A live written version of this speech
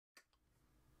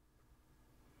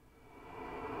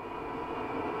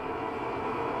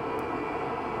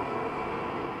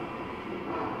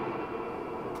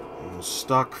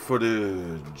Stock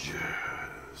footage.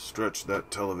 Stretch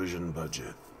that television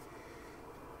budget.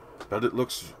 But it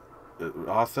looks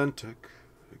authentic.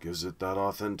 It gives it that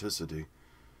authenticity.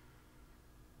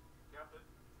 Captain,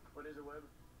 what is it, Webb?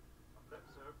 A blip,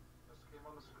 sir. Just came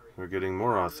on the screen. We're getting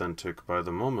more authentic by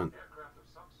the moment. Aircraft of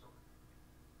some sort.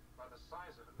 By the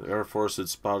size of it. The Air Force had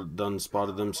spotted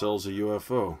themselves a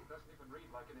UFO. Doesn't even read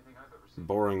like anything I've ever seen.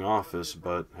 Boring office,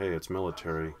 but hey, it's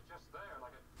military. It was just there,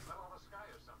 like it fell out of the sky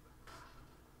or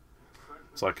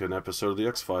something. It's like an episode of the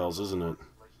X-Files, isn't it?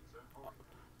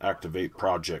 Activate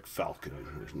Project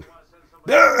Falcon.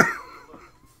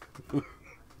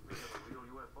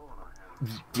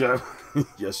 Yeah,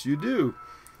 yes, you do.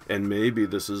 And maybe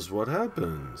this is what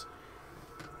happens.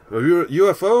 A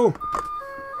UFO?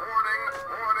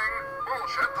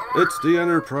 It's the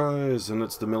Enterprise, and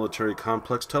it's the military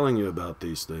complex telling you about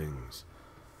these things.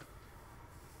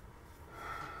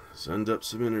 Send up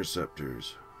some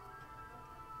interceptors.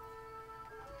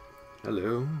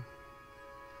 Hello.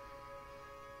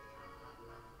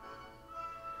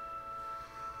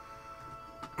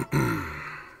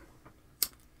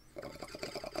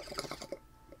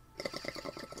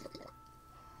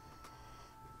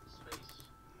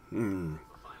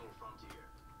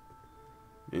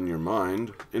 In your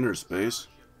mind, inner space,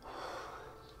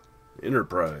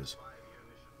 Enterprise.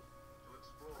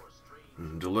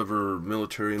 Deliver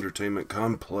military entertainment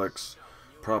complex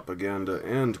propaganda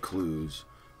and clues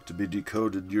to be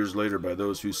decoded years later by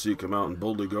those who seek them out and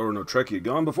boldly go where no Trekkie had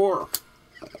gone before.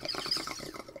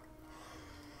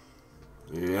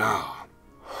 Yeah.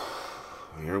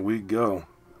 Here we go.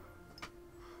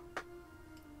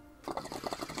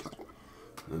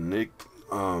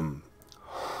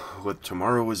 What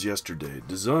Tomorrow Was Yesterday,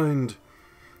 designed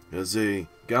as a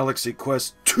Galaxy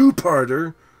Quest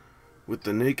two-parter with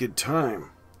The Naked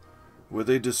Time, where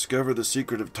they discover the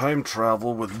secret of time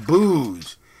travel with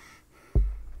booze.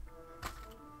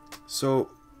 So,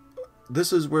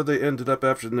 this is where they ended up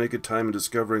after The Naked Time and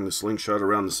discovering the slingshot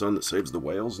around the sun that saves the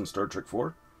whales in Star Trek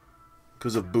 4?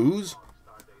 Because of booze?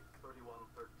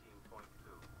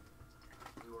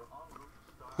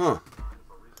 Huh.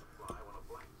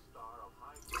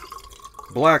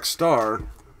 Black Star.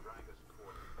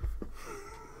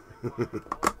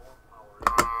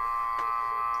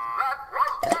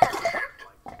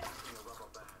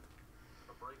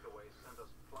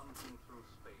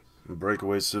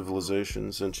 Breakaway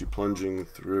civilization sent you plunging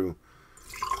through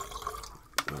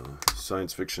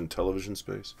science fiction television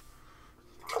space.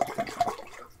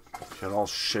 Got all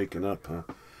shaken up, huh?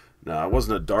 Nah, it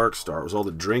wasn't a dark star. It was all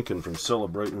the drinking from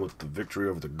celebrating with the victory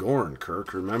over the Gorn,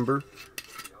 Kirk, remember?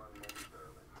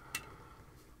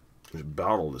 Just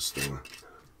bottle this thing.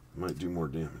 Might do more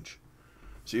damage.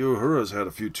 See, Uhura's had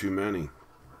a few too many.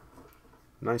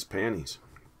 Nice panties.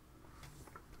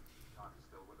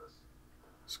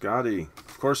 Scotty.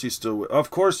 Of course he's still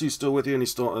with you, and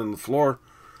he's still on the floor.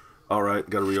 Alright,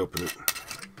 gotta reopen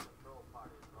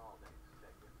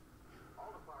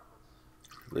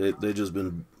it. They just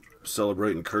been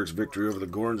celebrating Kirk's victory over the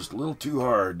Gorn just a little too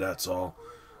hard, that's all.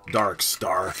 Dark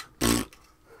Star.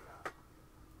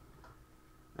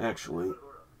 Actually,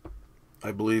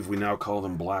 I believe we now call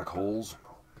them black holes.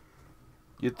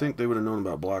 You'd think they would have known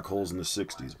about black holes in the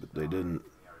 60s, but they didn't.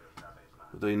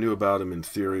 They knew about them in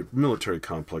theory. Military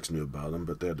complex knew about them,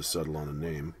 but they had to settle on a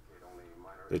name.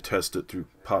 They test it through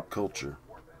pop culture.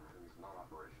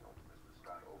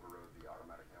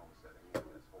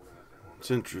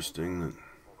 It's interesting that...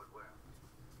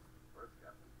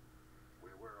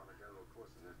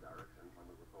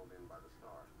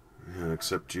 Yeah,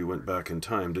 except you went back in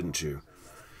time, didn't you?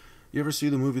 You ever see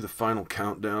the movie The Final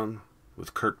Countdown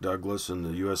with Kirk Douglas and the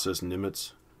USS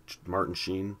Nimitz, Martin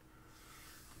Sheen?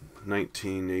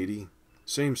 1980.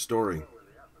 Same story,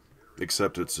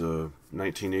 except it's a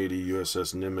 1980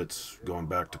 USS Nimitz going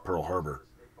back to Pearl Harbor.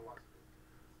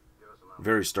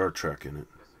 Very Star Trek in it,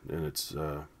 in its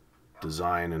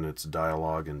design and its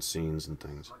dialogue and scenes and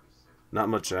things. Not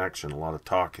much action, a lot of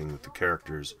talking with the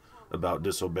characters about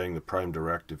disobeying the Prime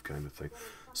Directive kind of thing.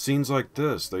 Scenes like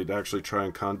this, they'd actually try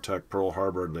and contact Pearl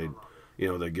Harbor, and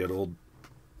they get old.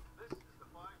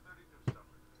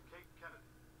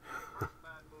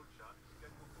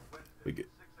 We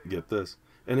get this.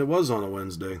 And it was on a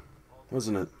Wednesday,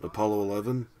 wasn't it? Apollo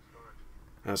 11?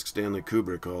 Ask Stanley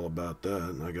Kubrick all about that,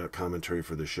 and I got commentary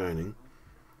for The Shining.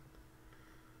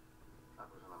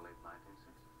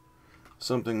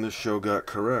 Something this show got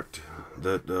correct,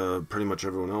 that pretty much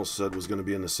everyone else said was going to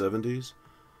be in the 70s.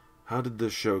 How did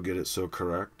this show get it so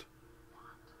correct?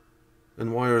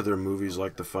 And why are there movies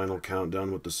like The Final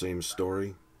Countdown with the same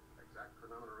story?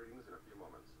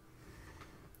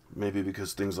 Maybe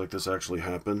because things like this actually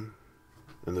happen,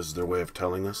 and this is their way of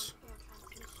telling us,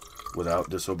 without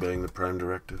disobeying the Prime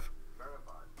Directive.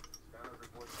 Verified. Scanners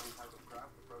report some type of craft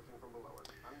approaching from below us,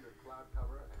 under cloud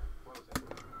cover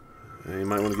and closing. You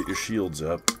might want to get your shields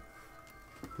up.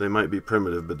 They might be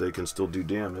primitive, but they can still do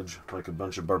damage, like a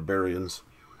bunch of barbarians.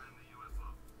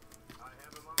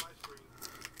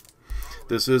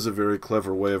 This is a very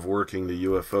clever way of working the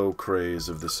UFO craze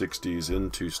of the 60s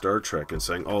into Star Trek and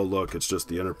saying, oh, look, it's just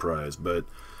the Enterprise. But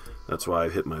that's why I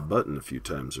hit my button a few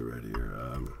times already.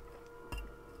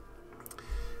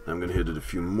 I'm going to hit it a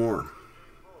few more.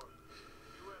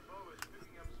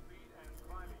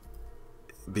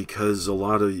 Because a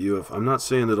lot of UFO... I'm not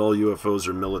saying that all UFOs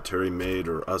are military-made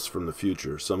or us from the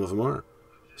future. Some of them are.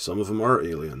 Some of them are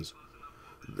aliens.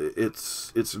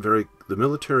 It's very... The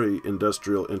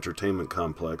military-industrial entertainment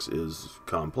complex is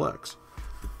complex.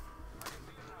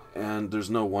 And there's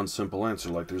no one simple answer.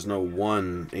 Like, there's no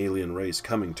one alien race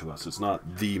coming to us. It's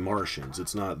not the Martians.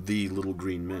 It's not the little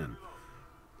green men.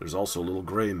 There's also little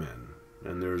gray men.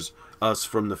 And there's us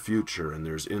from the future. And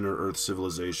there's inner Earth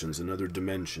civilizations and other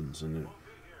dimensions. And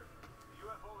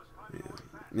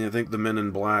I think the Men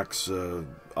in Black's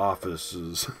office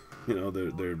is, you know,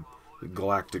 they're the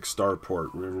galactic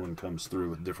starport where everyone comes through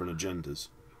with different agendas.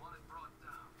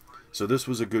 So this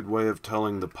was a good way of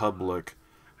telling the public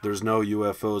there's no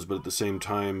UFOs, but at the same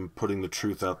time putting the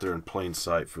truth out there in plain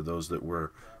sight for those that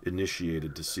were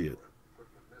initiated to see it.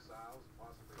 Missiles,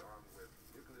 possibly armed with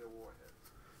nuclear warheads.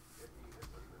 If he hits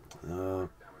us,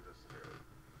 damage us severely.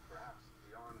 Perhaps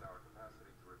beyond our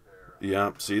capacity to repair.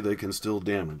 Yeah, see, they can still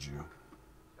damage you.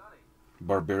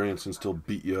 Barbarians can still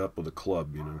beat you up with a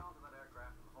club, you know.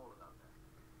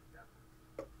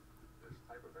 This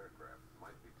type of aircraft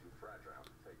might be too fragile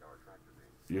to take our tractor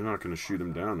beams. You're not going to shoot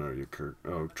him down, are you, Kurt?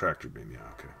 Oh, tractor beam, yeah,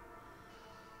 okay.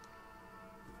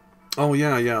 Oh,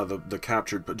 yeah, the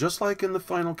captured... But just like in the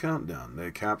Final Countdown, they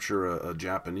capture a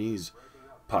Japanese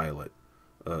pilot,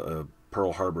 a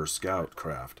Pearl Harbor scout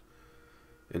craft,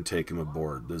 and take him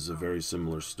aboard. This is a very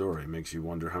similar story. Makes you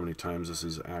wonder how many times this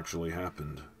has actually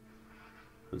happened.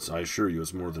 And I assure you,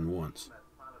 it's more than once.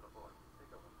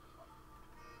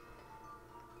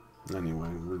 Anyway,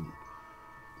 we're...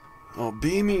 Oh,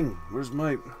 beaming! Where's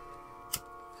my...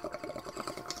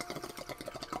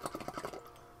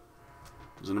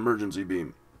 There's an emergency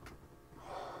beam.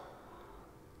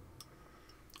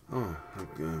 Oh,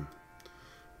 okay.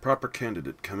 Proper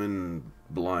candidate. Come in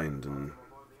blind and...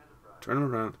 Turn him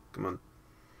around. Come on.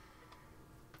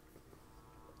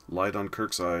 Light on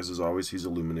Kirk's eyes, as always. He's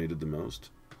illuminated the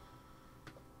most.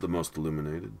 The most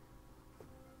illuminated.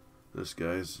 This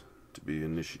guy's to be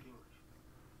initiated.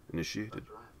 Step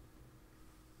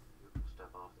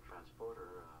off the transporter.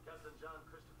 Captain John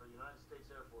Christopher, United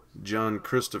States Air Force. John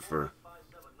Christopher.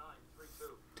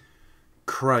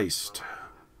 Christ.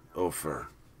 Ofer.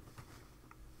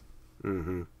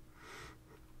 Mm-hmm.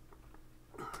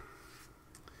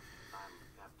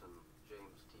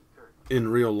 In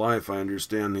real life, I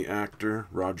understand the actor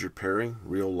Roger Perry,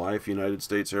 real life United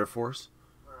States Air Force,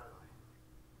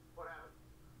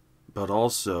 but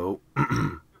also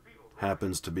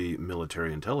happens to be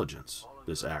military intelligence,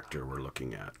 this actor we're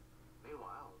looking at.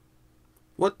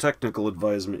 What technical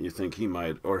advisement you think he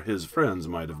might, or his friends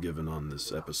might have given on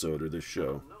this episode or this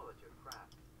show?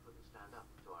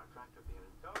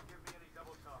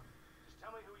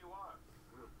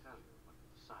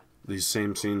 These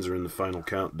same scenes are in the Final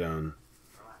Countdown.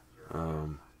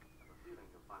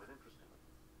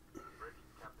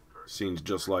 Scenes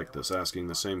just like this, asking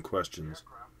the same questions,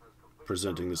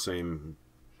 presenting the same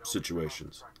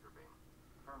situations.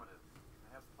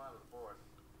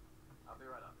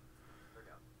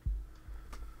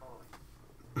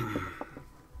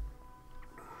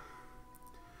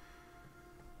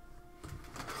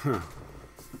 Huh.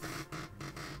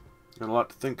 Got a lot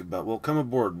to think about. Well, come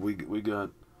aboard. We got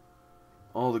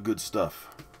all the good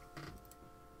stuff.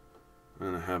 I'm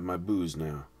gonna have my booze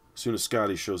now. As soon as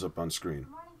Scotty shows up on screen.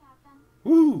 Morning, Captain.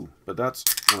 Woo! But that's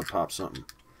gonna pop something.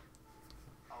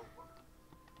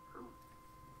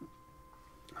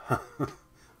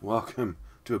 Welcome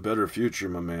to a better future,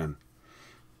 my man.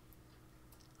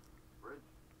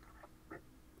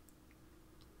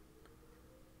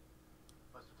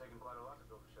 Must have taken quite a lot to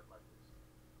build a ship like this.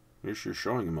 You're sure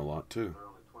showing him a lot, too. We're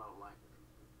only 12 like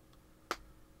it.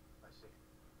 I see.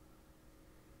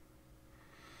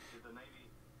 Did the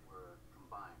Navy were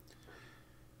combined?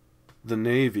 The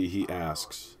Navy, he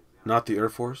asks. Not the Air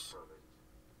Force?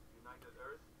 United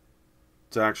Earth?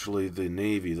 It's actually the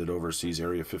Navy that oversees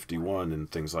Area 51 and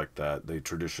things like that. They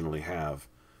traditionally have,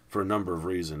 for a number of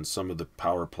reasons. Some of the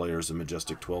power players in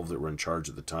Majestic 12 that were in charge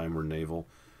at the time were naval.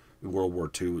 World War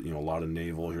II, a lot of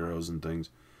naval heroes and things,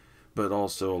 but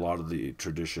also a lot of the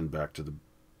tradition back to the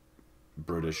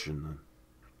British and the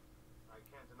I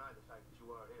can't deny the fact that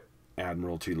you are here.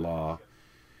 Admiralty law,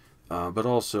 but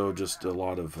also just a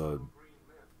lot of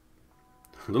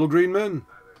little green men.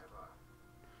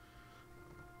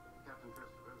 Captain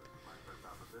Christopher, this is my first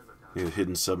officer,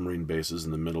 Hidden submarine bases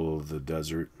in the middle of the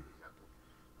desert.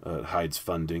 Hides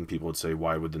funding. People would say,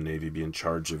 why would the Navy be in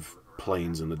charge of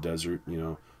planes in the desert?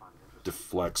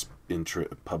 Deflects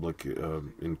public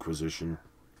inquisition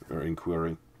or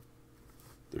inquiry.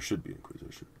 There should be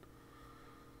inquisition.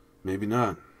 Maybe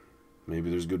not. Maybe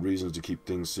there's good reasons to keep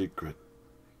things secret.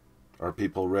 Are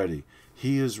people ready?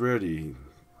 He is ready.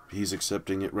 He's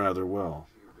accepting it rather well.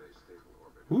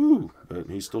 Woo! But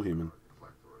he's still human.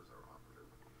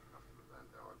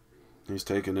 He's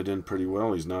taking it in pretty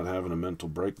well. He's not having a mental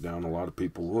breakdown. A lot of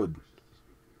people would.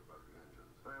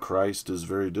 Christ is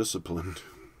very disciplined.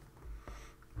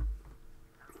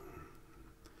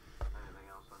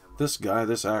 This guy,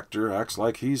 this actor, acts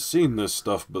like he's seen this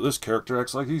stuff, but this character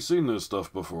acts like he's seen this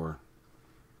stuff before.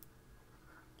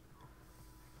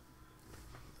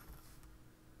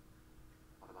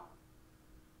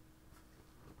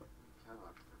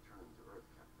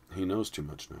 He knows too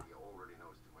much now. he already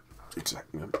knows too much about it.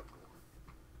 Exactly. I do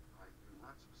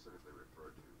not specifically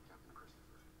refer to Captain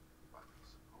Christopher, but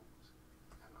suppose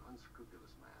an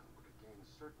unscrupulous man were to gain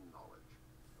certain knowledge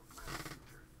of man's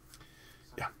future.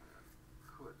 Such Yeah. a man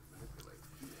could manipulate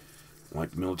human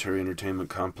Like the military entertainment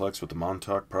complex with the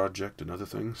Montauk Project and other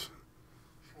things.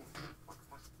 change what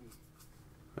must be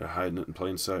They're hiding it in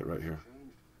plain sight right here.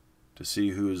 changed. To see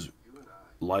who is You and I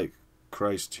like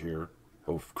Christ here,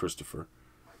 Christopher,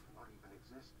 might not even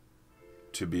exist.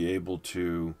 to be able to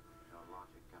Your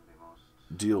logic can be most...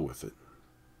 deal with it.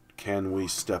 Can we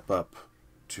step up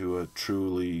to a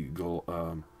truly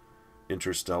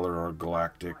interstellar or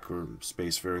galactic or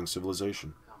spacefaring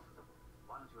civilization? comfortable.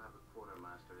 Why don't you have the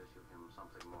quartermaster issue him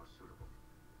something more suitable?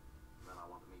 Then I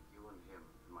want to meet you and him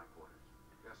in my quarters.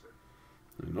 Yes, sir.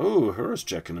 And, oh, Hera's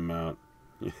checking him out.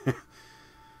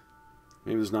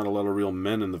 Maybe there's not a lot of real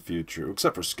men in the future,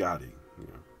 except for Scotty.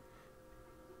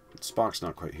 Spock's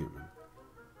not quite human.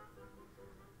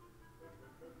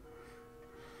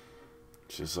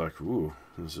 It's just like, ooh,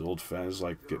 this old fat is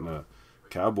like getting a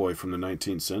cowboy from the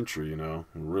 19th century, a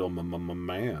real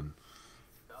man.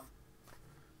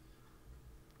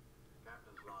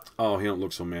 Captain's log. Oh, he don't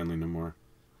look so manly no more.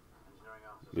 Engineering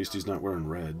officer. At least he's not wearing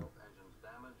red. Both engines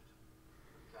damaged.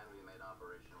 Can be made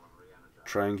operational and re-energized.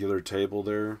 Triangular table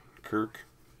there, Kirk.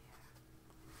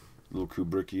 Little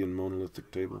Kubrickian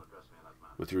monolithic table Address me in that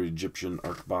manner. with your Egyptian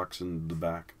arc box in the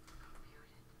back.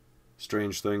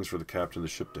 Strange things for the captain of the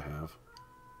ship to have.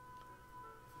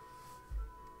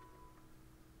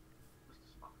 Mr.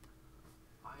 Spock,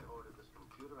 I ordered this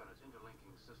computer and its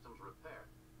interlinking systems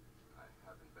repaired. I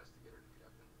have investigated it,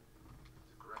 Captain.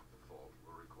 To correct the fault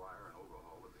will require an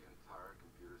overhaul of the entire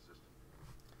computer system.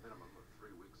 Minimum of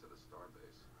 3 weeks at a star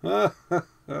base. Mind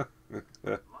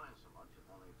so much if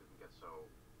only it didn't get so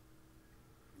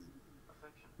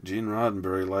affectionate. Gene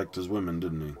Roddenberry liked his women,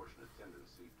 didn't he? Fortunate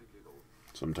tendency to giggle.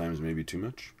 Sometimes maybe too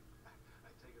much. I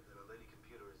take it that a lady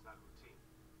computer is not routine.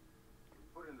 We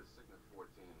put in the Signet 14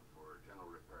 for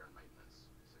general repair and maintenance.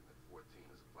 Signet 14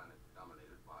 is a planet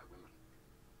dominated by women.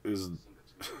 Is It seemed to me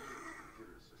that the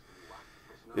computer system lacked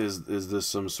personality. is this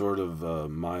some sort of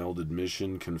mild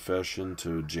admission, confession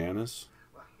to Janice?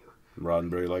 Well,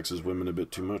 Roddenberry likes his women a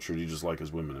bit too much, or do you just like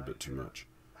his women a bit too much?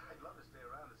 I'd love to stay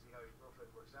around to see how your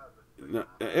girlfriend works out, but Now,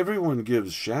 everyone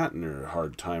gives Shatner a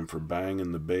hard time for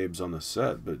banging the babes on the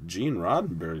set, but Gene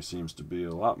Roddenberry seems to be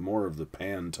a lot more of the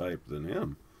pan type than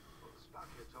him. well, Spock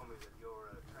here told me that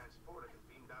your transporter can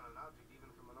beam down an object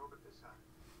even from an orbit this high.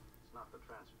 It's not the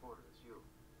transporter, it's you.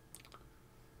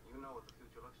 You know what the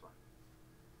future looks like.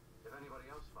 If anybody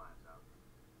else finds out,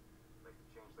 they could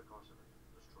change the course of it,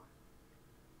 destroy it.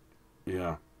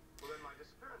 Yeah. Well, then my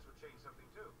disappearance would change something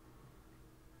too.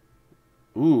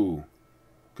 Ooh.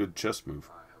 Good chess move.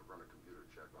 I have run a computer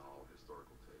check on all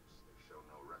historical tapes. They show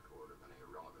no record of any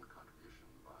irrelevant contribution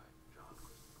by John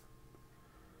Christopher.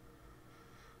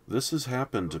 This has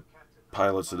happened to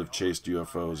pilots that have chased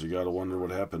UFOs. You gotta wonder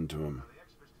what happened to them. The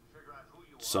experts can figure out who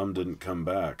you are. Some didn't come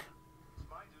back. It's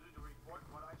my duty to report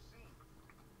what I've seen.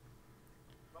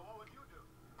 But what would you do?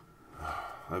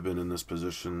 I've been in this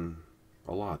position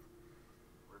a lot,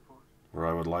 Report? where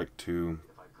I would like to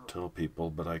If I could. tell people,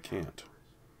 but I can't.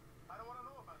 I don't want to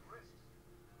know about risks.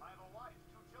 I have a wife,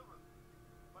 2 children.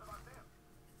 What about them?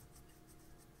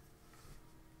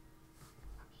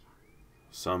 I'm sorry.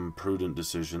 Some prudent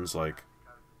decisions, like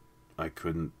I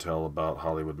couldn't tell about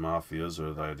Hollywood mafias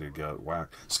or that I got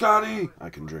whacked. Scotty! I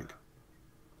can drink.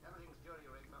 Everything's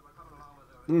jury-rigged, but we're coming along with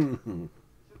the Mm-hmm. We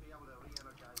should be able to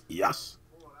re-energize it Yes.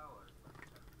 in 4 hours.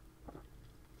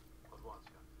 But what,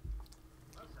 Scott?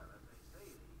 Well, sir, as they say,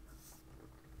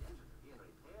 the engines are being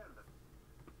repaired, but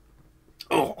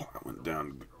Oh, I went down.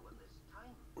 go in this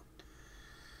time.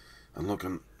 I'm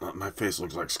looking. My face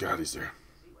looks like Scotty's there.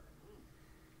 See what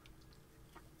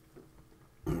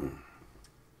I mean?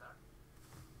 Sir?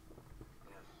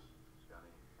 Yes,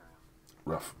 Scotty, carry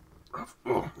on. Rough.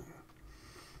 Oh.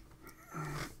 Ben,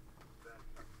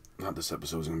 Not this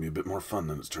episode's going to be a bit more fun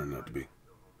than it's turned out to be. go home,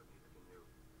 but neither can you.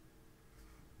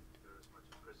 You're as much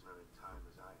a prisoner in time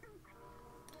as I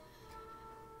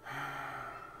am.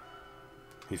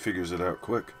 He figures it out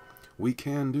quick. We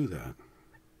can do that.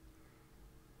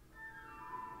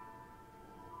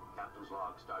 Captain's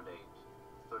log, stardate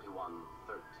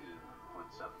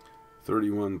 3113.7.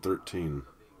 3113.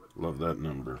 Love that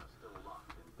number.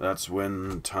 That's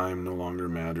when time no longer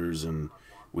matters and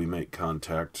we make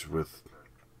contact with,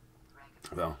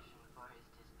 well,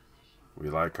 we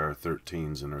like our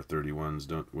 13s and our 31s,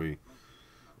 don't we?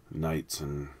 Nights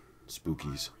and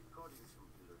spookies.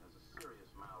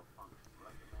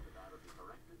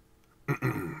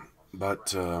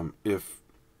 But if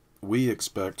we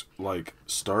expect, like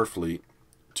Starfleet,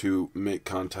 to make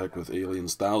contact with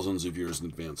aliens thousands of years in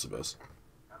advance of us,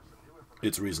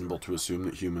 it's reasonable to assume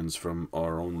that humans from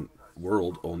our own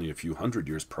world, only a few hundred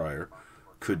years prior,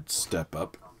 could step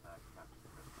up.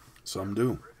 Some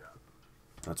do.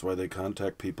 That's why they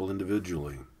contact people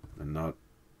individually and not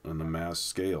on the mass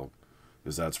scale,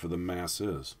 because that's for the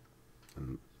masses.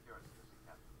 And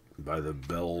by the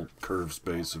bell curve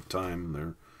space of time,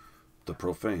 they're the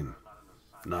profane,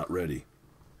 not ready. You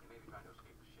may be trying to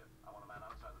escape the ship. I want a man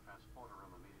outside the transporter room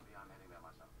immediately. I'm heading there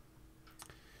myself.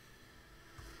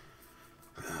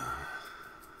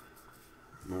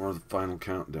 More of the final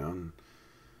countdown.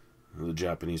 The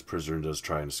Japanese prisoner does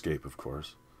try and escape, of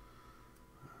course.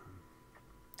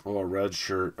 Oh, a red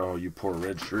shirt. Oh, you poor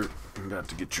red shirt. You got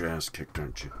to get your ass kicked,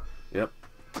 aren't you? Yep.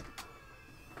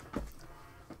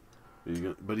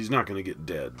 But he's not going to get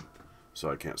dead, so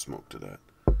I can't smoke to that.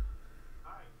 Hi.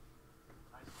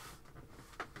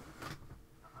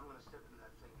 I'm going to step into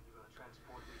that thing and you're going to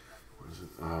transport me back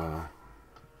to work.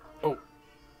 Oh.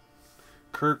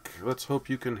 Kirk, let's hope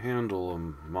you can handle a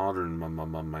modern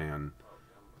man.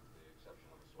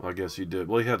 Well, I guess he did.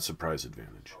 Well, he had surprise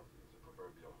advantage.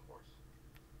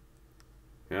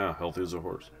 Yeah, healthy as a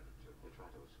horse. You try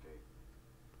to escape.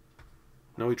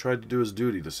 No, he tried to do his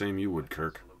duty, the same you would,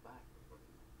 Kirk.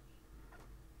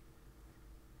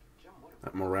 Jim, what if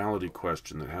That morality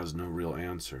question that has no real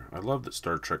answer. I love that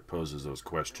Star Trek poses those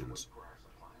questions. for our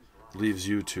supplies? Leaves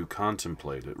you to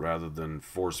contemplate it rather than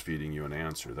force-feeding you an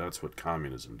answer. That's what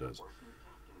communism does.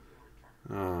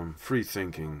 Free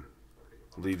thinking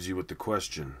leaves you with the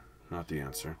question, not the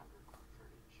answer.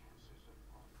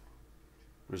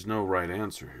 There's no right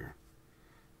answer here.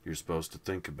 You're supposed to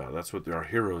think about it. That's what our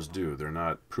heroes do. They're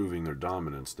not proving their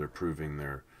dominance. They're proving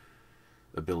their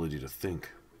ability to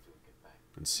think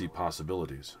and see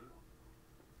possibilities.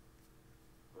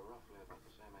 We're roughly about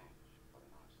the same age, but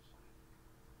in our society,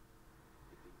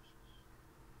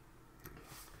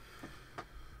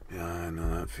 Yeah, I know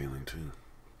that feeling too.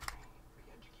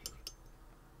 re-educated.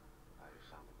 I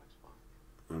sounded like Spock.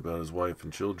 What about his wife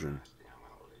and children? The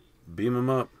MLE. Beam him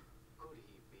up. Could he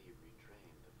be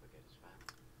retrained to forget his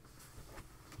family?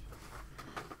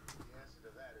 The answer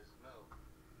to that is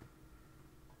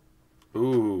no.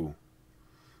 Ooh.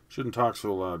 Shouldn't talk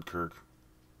so loud, Kirk.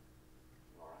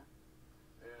 All right?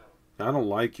 Yeah. I don't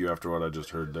like you after what I just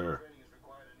heard there. Training is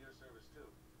required in your service too.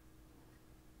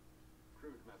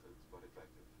 Crude methods, but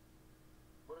effective.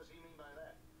 What does he mean by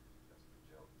that? Just a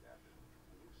joke, Captain.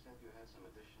 You said you had some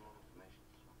additional information.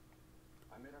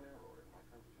 I made an error in my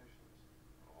computations.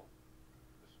 Oh,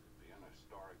 this could be an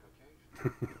historic occasion. I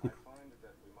find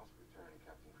that we must return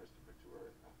Captain Christopher to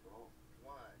Earth after all.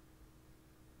 Why?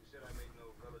 You said I made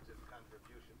no relative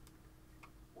contribution.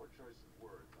 Poor choice of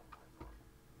words on my part.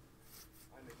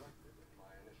 I neglected in my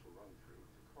initial run-through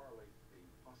to correlate the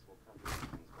possible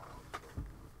contributions biologically.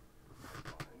 I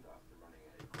find, after running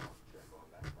a cross-check on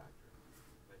that factor,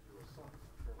 that your son,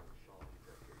 Colonel Sean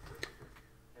Jeffrey Christopher,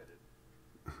 headed,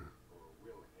 or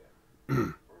will head,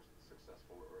 first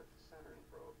successful Earth-Saturn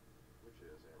probe, which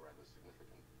is a rather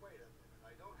significant... Wait a minute,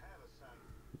 I don't have a son.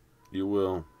 You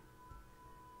will.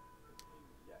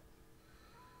 Yet.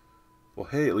 Well,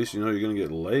 hey, at least you know you're going to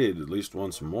get laid at least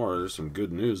once more. There's some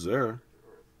good news there. To Earth,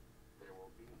 there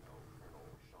will be no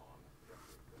Colonel Sean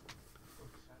Jeffrey Christopher to go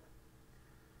to Saturn.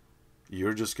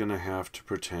 you're just going to have to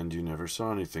pretend you never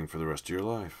saw anything for the rest of your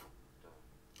life.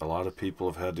 A lot of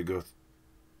people have had to go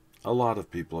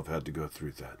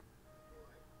through that.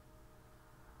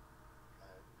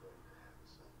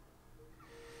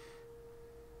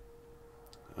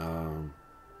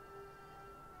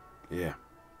 Yeah.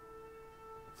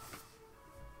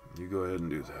 You go ahead and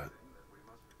do that. We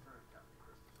must return, Captain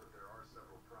Christopher. There are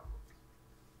several problems.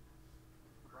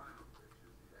 Prime of which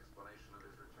is the explanation of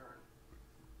his return.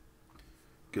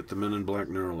 Get the Men in Black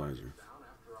neuralizer. Down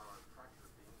after our tractor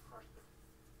beam crushed it.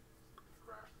 It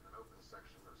crashed in an open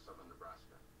section of southern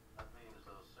Nebraska. That means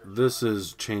those This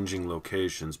is changing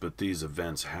locations, but these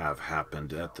events have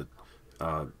happened at the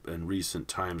in recent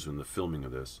times when the filming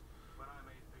of this,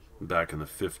 back in the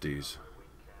 50s.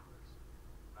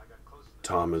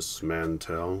 Thomas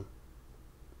Mantell.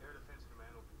 Air Defense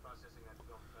Command will be processing that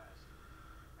film fast.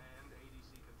 And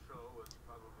ADC control was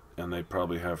probably... And they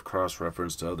probably have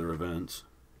cross-reference to other events.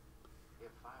 If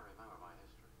I remember my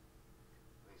history,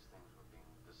 these things were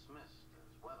being dismissed as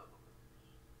weather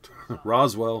balloons.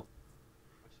 Roswell.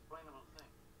 Explainable thing,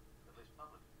 at least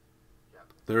publicly.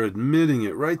 They're admitting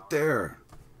it right there.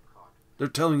 They're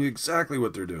telling you exactly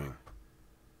what they're doing.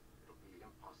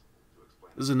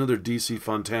 This is another DC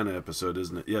Fontana episode,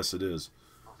 isn't it? Yes, it is.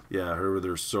 Yeah, her with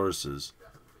her sources.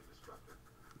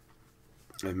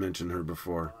 I mentioned her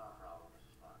before.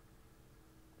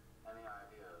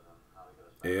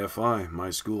 AFI, my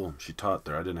school. She taught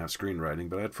there. I didn't have screenwriting,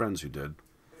 but I had friends who did.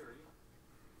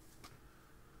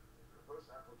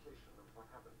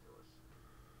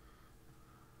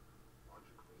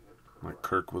 Like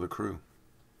Kirk with a crew.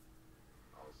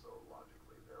 Also,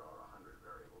 logically, there are 100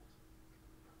 variables,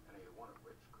 any one of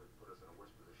which could put us in a worse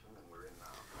position than we're in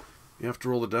now. You have to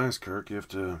roll the dice, Kirk. You have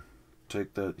to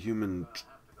take that human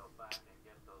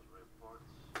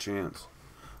chance.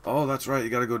 Oh, that's right.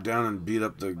 You got to go down and beat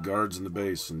up the guards in the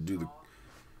base and do the...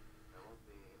 There won't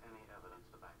be any evidence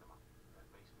to back them up. That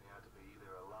makes me out to be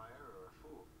either a liar or a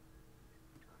fool.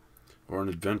 Or an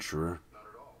adventurer. Not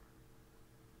at all.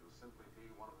 You'll simply be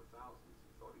one of the thousands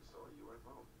who thought he saw a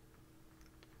UFO.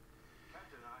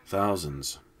 Captain,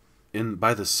 Thousands.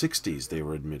 By the 60s, they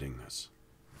were admitting this.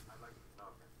 I'd like to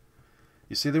know that.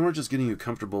 You see, they weren't just getting you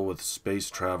comfortable with space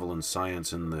travel and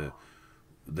science in the...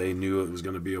 They knew it was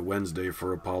going to be a Wednesday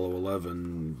for Apollo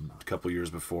 11 a couple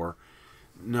years before.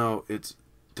 No,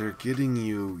 they're getting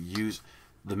you used...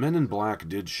 The Men in Black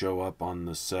did show up on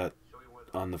the set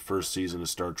on the first season of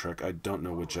Star Trek. I don't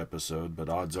know which episode, but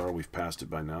odds are we've passed it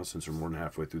by now since we're more than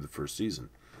halfway through the first season.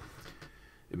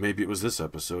 Maybe it was this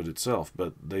episode itself,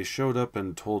 but they showed up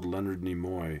and told Leonard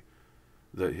Nimoy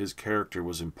that his character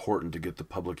was important to get the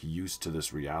public used to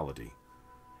this reality.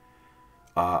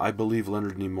 I believe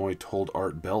Leonard Nimoy told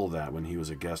Art Bell that when he was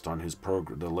a guest on his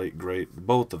program, the late great,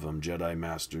 both of them, Jedi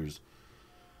Masters.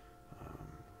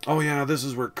 Oh yeah, this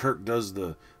is where Kirk does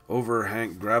the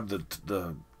overhang, grab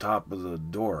the top of the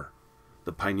door,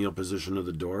 the pineal position of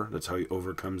the door. That's how he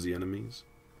overcomes the enemies.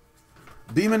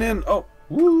 Beaming in. Oh,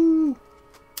 woo!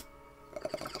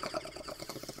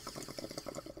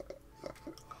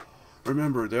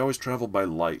 Remember, they always travel by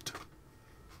light.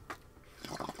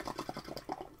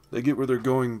 They get where they're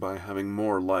going by having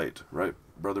more light, right,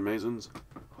 Brother Masons?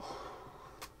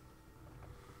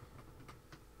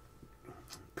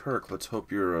 Kirk, let's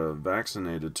hope you're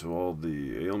vaccinated to all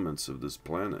the ailments of this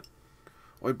planet.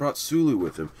 Oh, he brought Sulu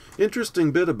with him.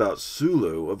 Interesting bit about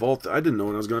Sulu. I didn't know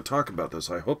when I was going to talk about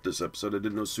this. I hope this episode I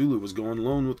didn't know Sulu was going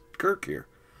alone with Kirk here.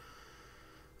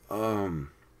 The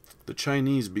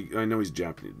Chinese, I know he's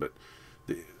Japanese, but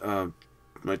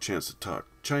my chance to talk.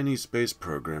 Chinese space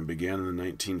program began in the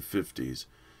 1950s.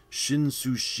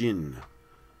 Shinsu Shin,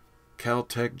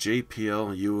 Caltech,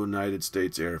 JPL, United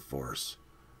States Air Force.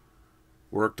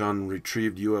 Worked on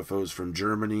retrieved UFOs from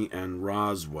Germany and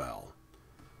Roswell.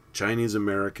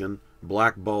 Chinese-American,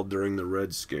 blackballed during the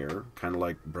Red Scare, kind of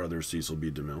like brother Cecil B.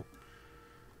 DeMille.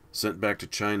 Sent back to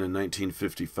China in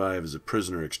 1955 as a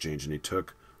prisoner exchange, and he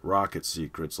took rocket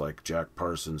secrets like Jack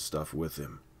Parsons stuff with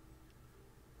him.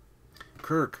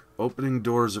 Kirk, opening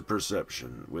doors of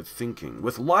perception, with thinking,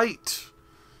 with light.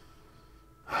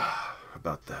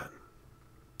 About that.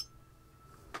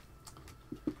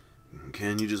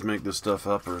 Can you just make this stuff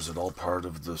up, or is it all part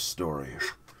of the story?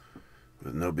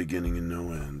 With no beginning and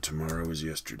no end, tomorrow is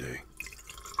yesterday.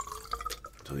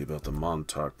 I'll tell you about the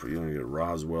Montauk. You know, you get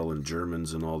Roswell and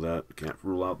Germans and all that. Can't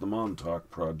rule out the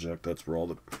Montauk Project. That's where all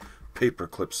the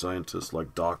paperclip scientists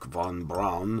like Doc Von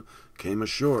Braun came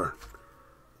ashore.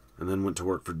 And then went to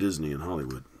work for Disney in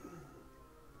Hollywood.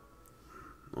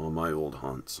 All my old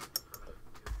haunts.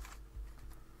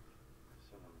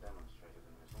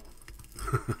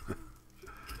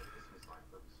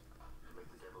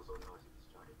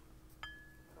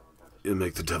 It'll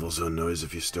make the devil's own noise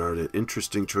if you start it.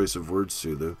 Interesting choice of words,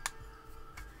 Sue, though.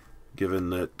 Given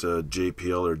that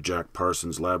JPL, or Jack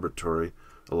Parsons Laboratory,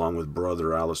 along with brother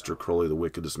Aleister Crowley, the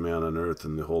wickedest man on earth,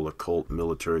 and the whole occult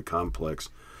military complex,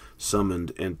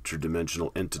 summoned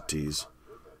interdimensional entities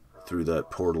through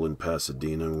that portal in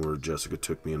Pasadena where Jessica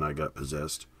took me and I got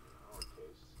possessed.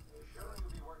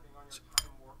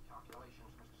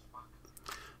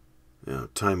 Yeah,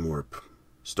 time warp,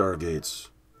 stargates,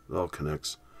 it all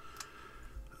connects.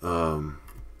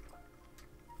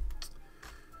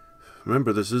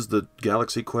 Remember, this is the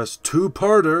Galaxy Quest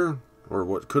two-parter, or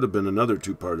what could have been another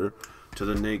two-parter, to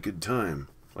the Naked Time,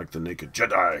 like the Naked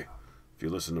Jedi, if you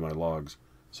listen to my logs.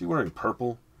 Is he wearing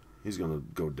purple? He's going to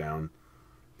go down.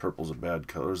 Purple's a bad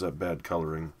color. Is that bad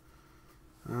coloring?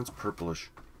 That's purplish.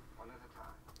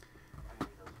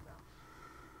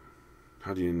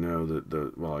 How do you know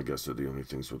that well, I guess they're the only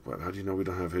things with weapons. How do you know we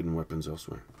don't have hidden weapons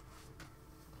elsewhere?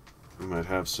 We might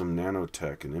have some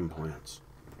nanotech and implants.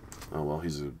 Oh, well,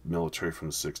 he's a military from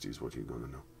the 60s. What are you going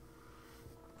to know?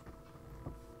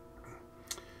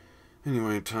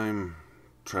 Anyway, time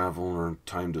travel or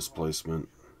time displacement.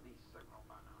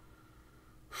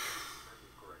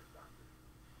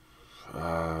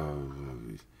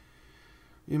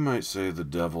 You might say the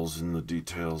devil's in the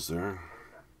details there.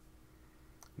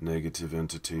 Negative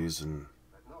entities and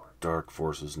dark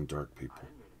forces and dark people.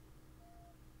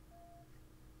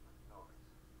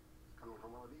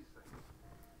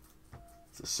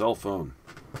 It's a cell phone.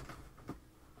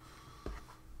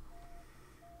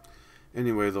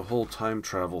 Anyway, the whole time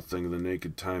travel thing, the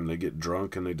Naked Time, they get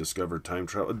drunk and they discover time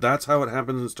travel. That's how it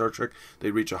happens in Star Trek.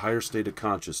 They reach a higher state of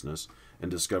consciousness and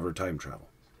discover time travel.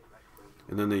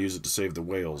 And then they use it to save the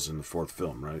whales in the 4th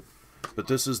film, right? But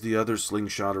this is the other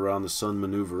slingshot around the sun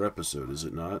maneuver episode, is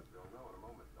it not?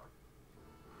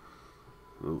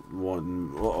 The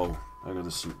one, uh-oh, I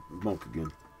gotta smoke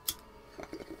again.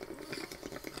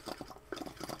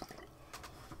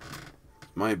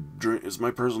 It's my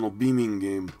personal beaming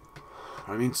game.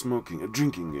 I mean smoking, a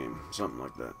drinking game, something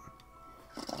like that.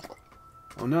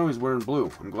 Oh, now he's wearing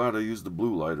blue. I'm glad I used the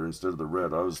blue lighter instead of the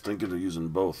red. I was thinking of using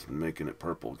both and making it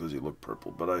purple because he looked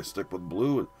purple. But I stick with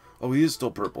blue and... Oh, he is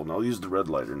still purple. And I'll use the red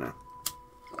lighter now.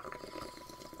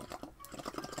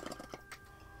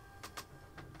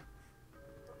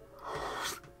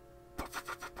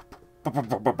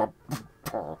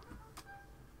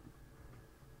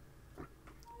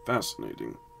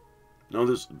 Fascinating. Now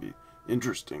this would be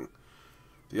interesting.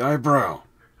 The eyebrow.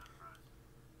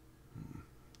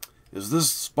 Is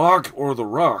this Spock or the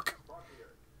Rock?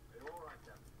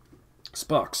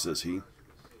 Spock, says he.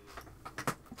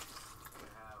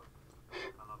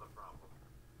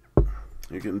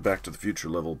 You're getting Back to the Future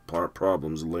level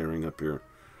problems layering up here.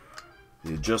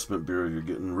 The Adjustment Bureau, you're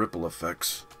getting ripple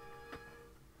effects.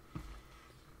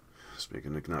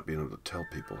 Speaking of not being able to tell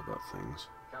people about things.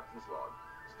 Captain's log,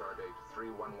 stardate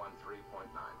 3113.9.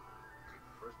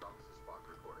 First officer Spock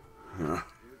recording. Yeah.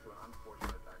 Due to an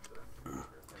unfortunate accident,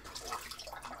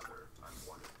 another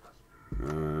unwanted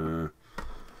passenger.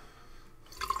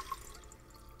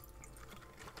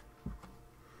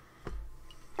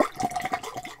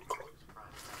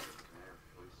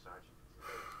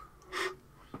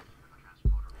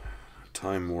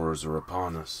 Time wars are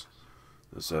upon us.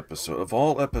 This episode, of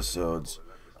all episodes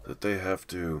that they have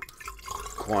to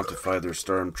quantify their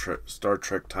Star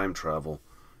Trek time travel,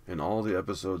 in all the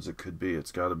episodes it could be,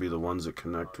 it's got to be the ones that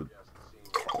connect with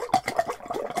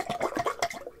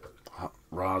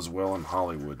Roswell and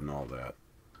Hollywood and all that.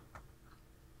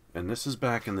 And this is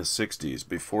back in the 60s,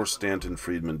 before Stanton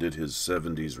Friedman did his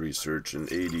 70s research and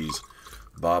 80s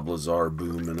Bob Lazar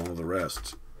boom and all the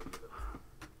rest.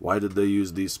 Why did they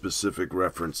use these specific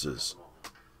references?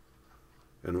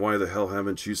 And why the hell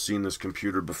haven't you seen this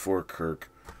computer before,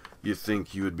 Kirk? You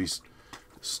think you would be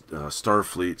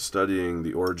Starfleet studying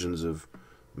the origins of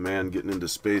man getting into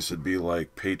space would be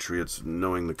like Patriots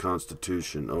knowing the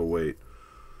Constitution. Oh, wait.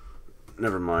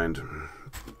 Never mind.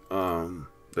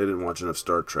 They didn't watch enough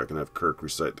Star Trek and have Kirk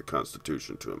recite the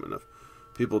Constitution to him enough.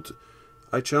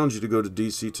 I challenge you to go to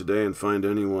D.C. today and find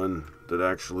anyone that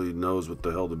actually knows what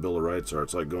the hell the Bill of Rights are.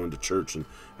 It's like going to church and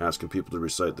asking people to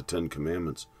recite the 10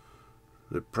 Commandments.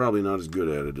 They're probably not as good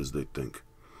at it as they think.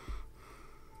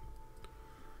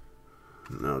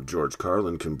 Now, George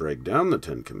Carlin can break down the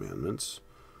 10 Commandments,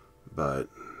 but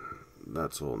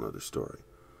that's a whole nother story.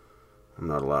 I'm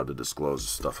not allowed to disclose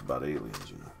stuff about aliens,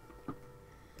 you know.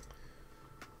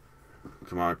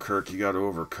 Come on, Kirk, you got to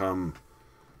overcome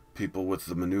people with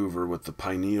the maneuver, with the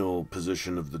pineal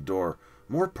position of the door.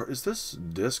 Is this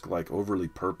disc like overly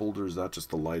purpled, or is that just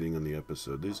the lighting in the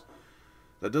episode?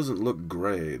 That doesn't look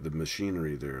gray, the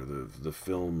machinery there, the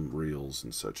film reels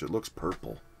and such. It looks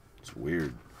purple. It's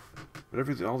weird. But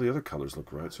everything, all the other colors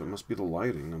look right, so it must be the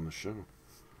lighting on the show.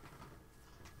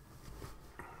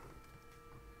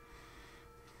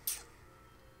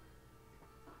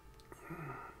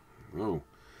 Oh.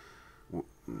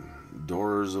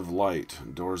 Doors of light,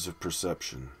 doors of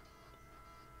perception.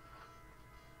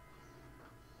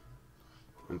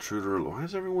 Intruder, why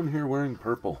is everyone here wearing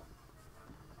purple?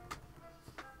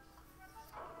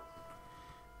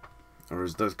 Or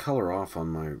is the color off on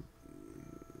my...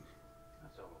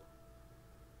 That's all.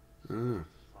 Ah.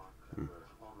 We're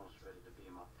almost ready to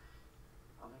beam up.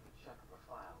 I'll make a check of the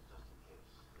files just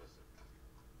in case.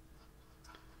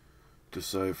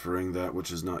 Deciphering that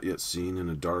which is not yet seen in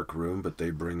a dark room, but they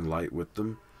bring light with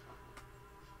them.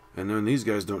 And then these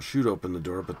guys don't shoot open the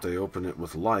door, but they open it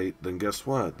with light, then guess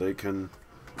what? They can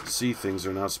see things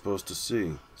they're not supposed to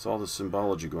see. It's all the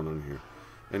symbology going on here.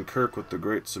 And Kirk, with the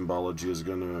great symbology, is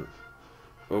going to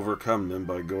overcome them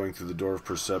by going through the door of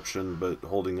perception, but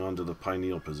holding on to the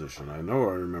pineal position. I know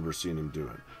I remember seeing him do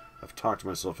it. I've talked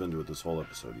myself into it this whole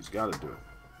episode. He's got to do it.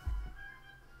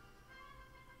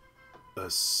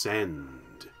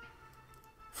 Ascend.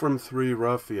 From 3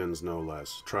 ruffians, no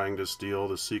less, trying to steal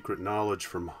the secret knowledge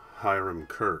from Hiram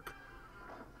Kirk.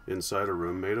 Inside a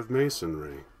room made of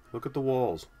masonry. Look at the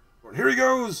walls. Here he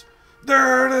goes!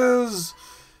 There it is!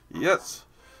 Yes!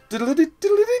 I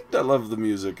love the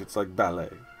music. It's like ballet.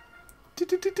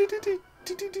 It's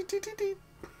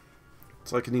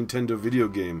like a Nintendo video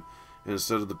game. And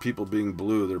instead of the people being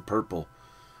blue, they're purple.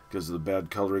 Because of the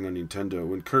bad coloring on Nintendo.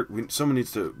 When someone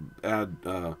needs to add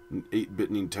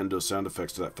 8-bit Nintendo sound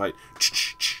effects to that fight.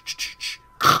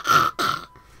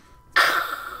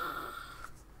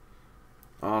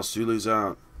 Oh, Sully's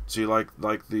out. See, like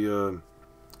the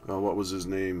what was his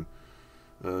name?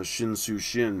 Shin Su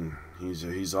Shin.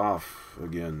 He's off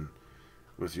again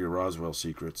with your Roswell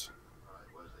secrets. All right,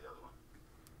 where's the other one?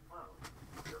 Well,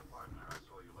 your partner. I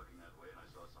saw you looking that way, and I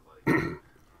saw somebody.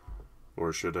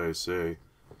 Or should I say,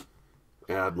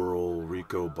 Admiral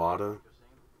Rico Botta?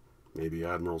 Maybe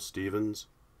Admiral Stevens?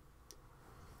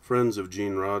 Friends of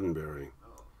Gene Roddenberry.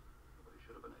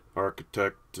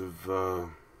 Architect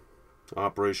of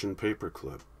Operation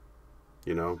Paperclip.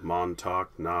 You know,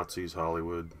 Montauk, Nazis,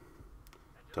 Hollywood,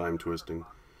 time twisting.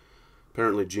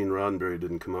 Apparently Gene Roddenberry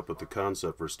didn't come up with the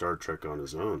concept for Star Trek on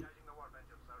his own.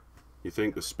 You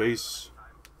think the space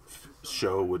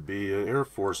show would be an Air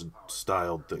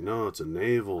Force-styled thing. No, it's a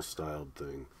naval-styled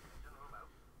thing.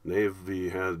 Navy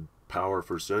had power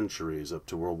for centuries up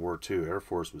to World War II. Air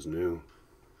Force was new.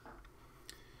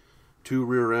 2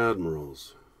 rear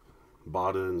admirals,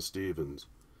 Botta and Stevens.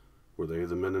 Were they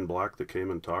the men in black that came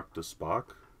and talked to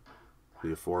Spock?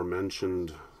 The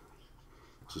aforementioned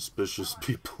suspicious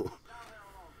people.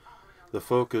 The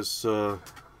focus that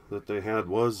they had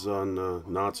was on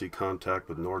Nazi contact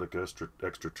with Nordic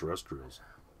extraterrestrials.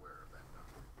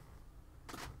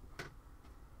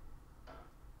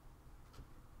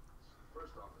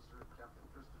 First officer, Captain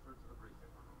Christopher, to the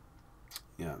briefing room.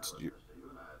 Yeah, it's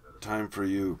time for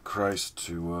you, Christ,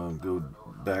 to go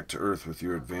back to Earth with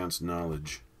your advanced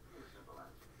knowledge.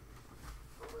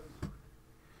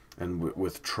 And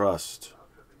with trust.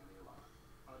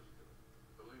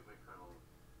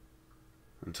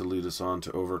 And to lead us on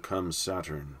to overcome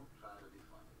Saturn.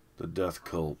 The death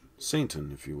cult. Satan,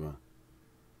 if you will.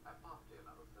 I popped in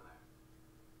out of thin air.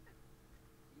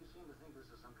 You seem to think this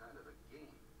is some kind of a game.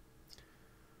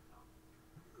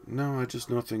 No, I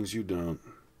just know things you don't.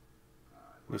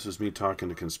 This is me talking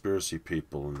to conspiracy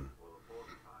people and...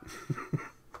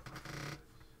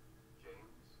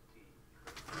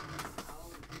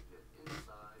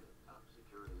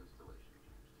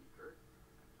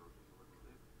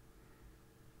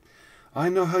 I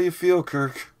know how you feel,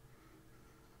 Kirk.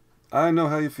 I know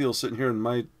how you feel sitting here in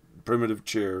my primitive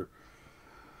chair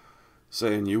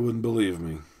saying you wouldn't believe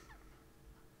me.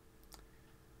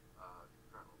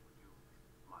 Colonel, would you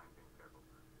mind being careful?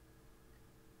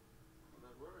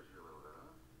 That worries you a little bit,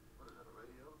 huh? What is that, a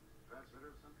radio?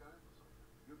 Transmitter of some kind?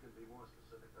 You can be more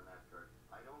specific than that, Kirk.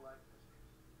 I don't like mysteries.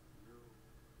 You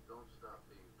don't stop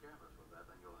being careless with that,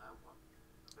 then you'll have one.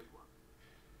 A big one.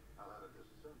 I'll have to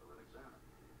disassemble and examine.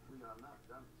 We are not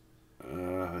done.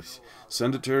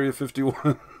 Send it to Area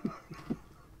 51.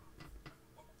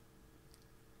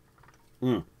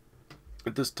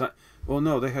 At this time, well,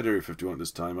 no, they had Area 51 at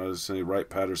this time. I was saying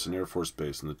Wright-Patterson Air Force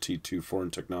Base in the T2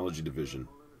 Foreign Technology Division.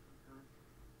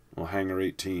 Well, Hangar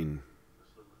 18.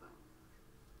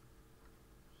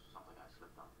 Something I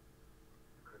slipped on.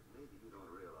 Kirk, maybe you don't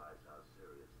realize how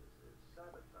serious this is.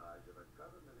 Sabotage of a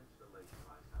government installation.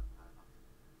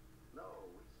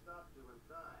 No, stopped you in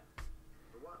time.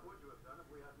 So what would you have done if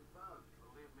we hadn't found you?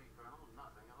 Believe me, Colonel,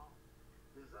 nothing at all.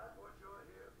 Is that what you're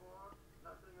here for?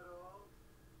 Nothing at all?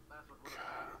 That's what would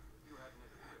have happened if you hadn't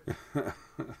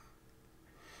interfered.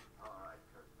 All right,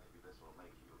 Kurt, maybe this will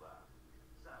make you laugh.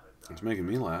 Sabotage. It's making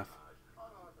me laugh.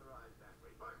 Unauthorized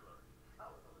entry, burglary.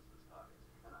 How are the listeners' targets?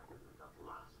 And I can think of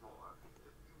lots more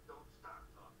if you don't start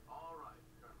talking. All right,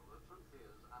 Colonel. The truth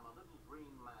is, I'm a little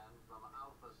green man from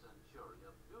Alpha Centauri,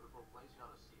 a beautiful place. You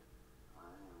ought to see it. I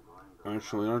am going to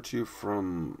Actually, aren't you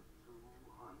from...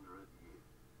 200 years.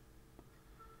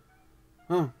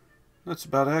 Oh, that's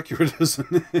about accurate,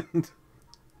 isn't it? That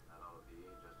ought to be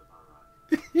just about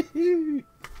right.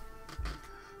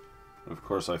 Of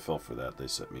course I fell for that. They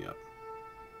set me up.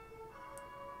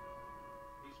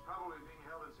 He's probably being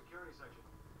held in security section.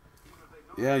 Even if they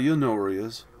know Yeah, you know where he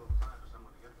is. take a little time for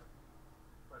someone to get there.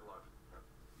 Quite a lot.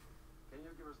 Can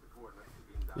you give us the coordinates to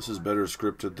beam down? This is better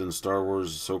scripted than Star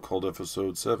Wars so-called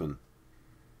Episode 7.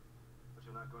 But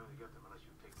you're not going to get them unless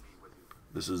you take me with you.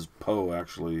 This is Poe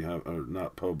actually, or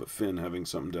not Poe, but Finn having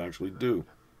something to actually do.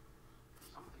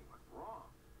 Something went wrong.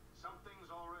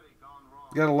 Something's already gone wrong.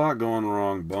 You got a lot going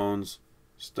wrong, Bones.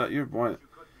 Stop your why?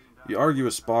 You argue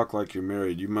with Spock like you're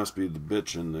married. You must be the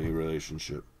bitch in the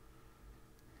relationship.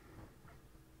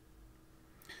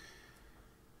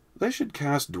 They should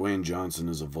cast Dwayne Johnson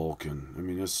as a Vulcan. I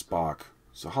mean, as Spock.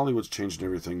 So Hollywood's changing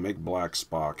everything. Make black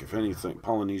Spock. If anything,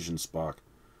 Polynesian Spock.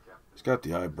 He's got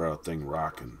the eyebrow thing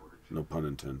rocking. No pun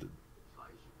intended.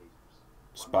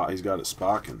 Spock. He's got it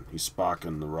Spocking. He's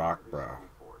Spocking the rock brow.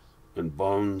 And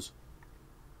Bones,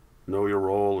 know your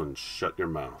role and shut your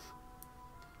mouth.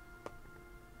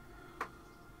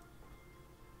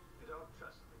 You don't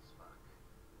trust me, Spock.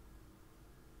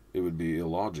 It would be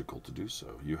illogical to do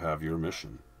so. You have your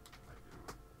mission.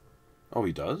 Oh,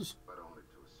 he does? But only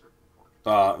to a certain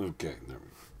point. Okay. There we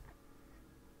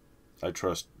go. I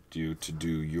trust you to do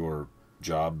your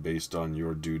job based on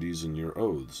your duties and your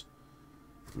oaths.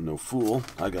 I'm no fool.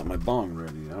 I got my bong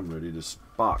ready. I'm ready to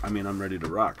Spock. I'm ready to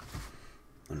rock.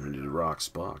 I'm ready to rock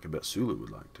Spock. I bet Sulu would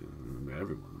like to.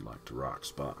 Everyone would like to rock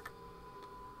Spock.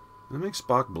 Can they make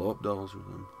Spock blow up dolls with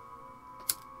them?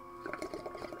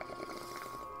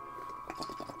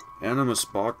 Anima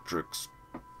Spock tricks.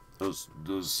 Those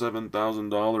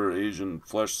 $7,000 Asian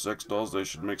flesh sex dolls, they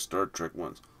should make Star Trek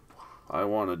ones. I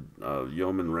wanted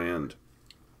Yeoman Rand.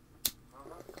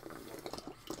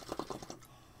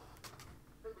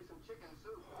 Maybe some chicken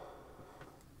soup.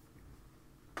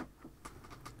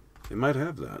 They might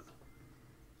have that.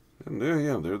 And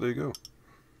there they go.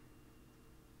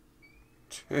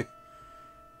 Hey, at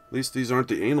least these aren't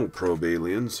the anal probe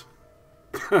aliens.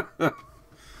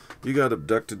 You got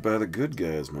abducted by the good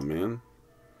guys, my man.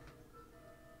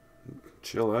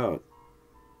 Chill out.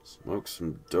 Smoke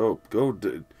some dope. Go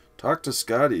talk to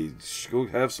Scotty. Go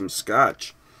have some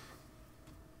scotch.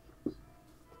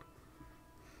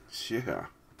 Yeah.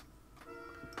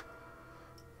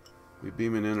 We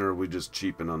beaming in or are we just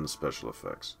cheaping on the special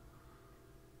effects?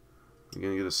 You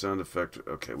gonna get a sound effect?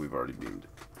 Okay, we've already beamed it.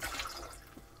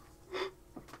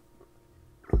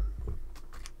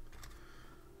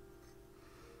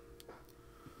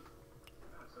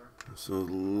 So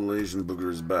the Asian booger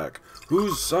is back.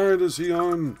 Whose side is he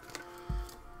on?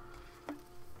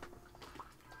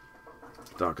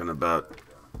 Talking about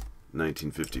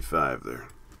 1955 there.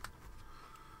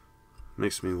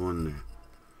 Makes me wonder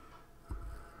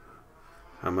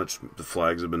how much the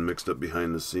flags have been mixed up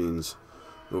behind the scenes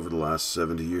over the last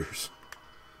 70 years.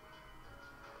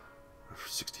 Or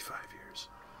 65 years.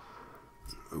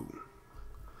 Ooh.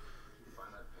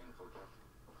 Find that painful, Jeff?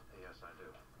 Yes, I do.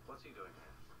 What's he doing here?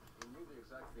 We need the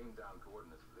exact beam down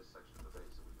coordinates for this section of the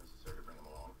base. It was necessary to bring him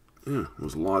along. Yeah, it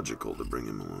was logical to bring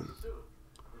him along. Sue,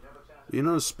 did you have a chance to You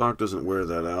notice Spock doesn't wear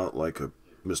that out like a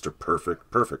Mr. Perfect.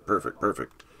 Perfect. know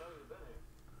you've been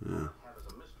here? Yeah. Have as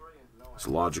a mystery and no It's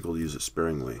logical to use it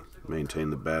sparingly. Maintain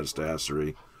the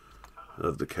badassery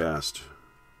of the cast.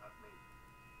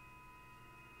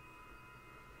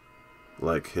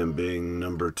 Like him being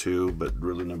number 2, but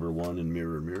really number 1 in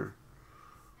Mirror Mirror.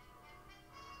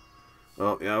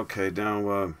 Oh, yeah, okay, now,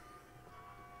 you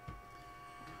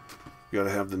gotta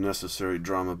have the necessary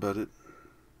drama, but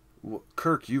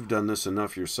Kirk, you've done this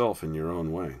enough yourself in your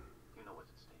own way. You know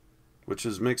what's at stake. Which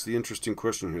makes the interesting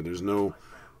question here. There's no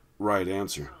right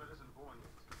answer. Son that isn't born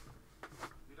yet.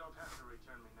 You don't have to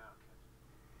return me now,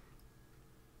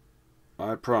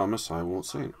 Kit. I promise I won't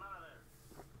say it. Come out of there.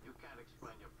 You can't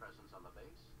explain your presence on the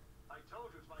base. I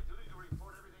told you it's my duty to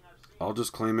report everything I've seen. I'll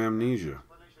just claim amnesia.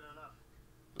 Explanation enough.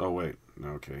 Oh, wait.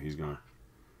 Okay, he's gonna...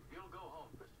 You'll go home,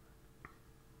 Christopher.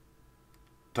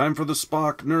 Time for the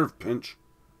Spock nerve pinch.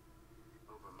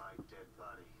 Over my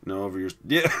No, over your...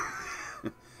 Yeah.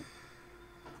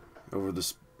 Over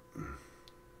this...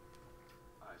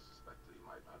 I suspect that he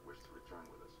might not wish to return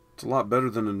with us. It's a lot better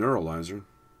than a neuralizer.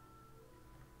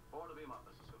 Forward to beam up,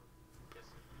 Mr. Sulu. Yes,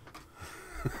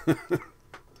 sir.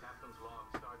 Captain's log,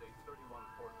 stardate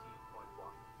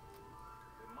 3114.1.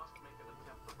 We must make an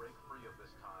attempt to break free of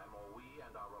this time, or we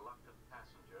and our reluctant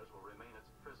passengers will remain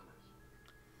its prisoners.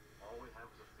 All we have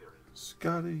is a theory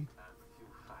Scotty. and a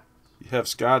few facts. You have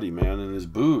Scotty, man, and his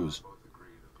booze. Both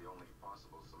agree that the only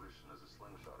possible solution is a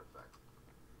slingshot effect,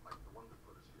 like the one that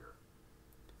put us here.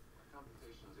 My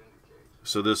computations indicate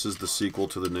So this is the sequel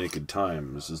to The Naked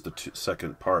Time. This is the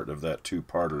second part of that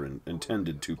two-parter,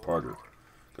 intended two-parter.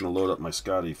 Gonna load up my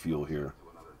Scotty fuel here. to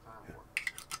another time warp.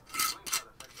 Slingshot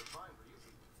effects are fine for you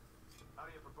people. How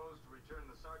do you propose to return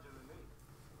the sergeant and me?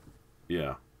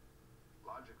 Yeah.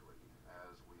 Logically,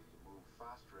 as we move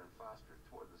faster and faster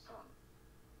toward the sun,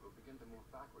 we'll begin to move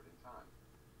backward in time.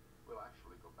 We'll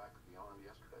actually go back beyond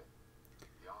yesterday,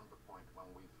 beyond the point when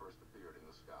we first appeared in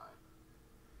the sky.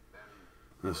 Then,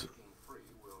 This- breaking free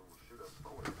will shoot us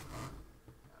forward in time,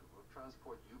 and we'll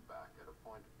transport you back at a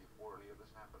point before any of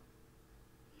this happened.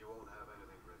 You won't have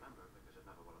anything to remember because it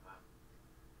never will have happened.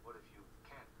 What if you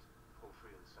can't pull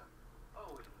free of the sun?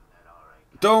 Oh, isn't that all right?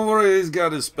 Don't worry, he's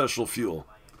got his special fuel.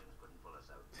 My engines couldn't pull us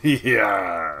out.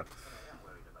 Yeah. What I am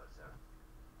worried about, sir,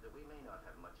 that we may not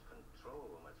have much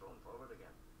control when we're thrown forward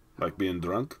again. Like being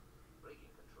drunk? Braking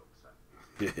control, sir.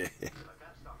 Yeah. If I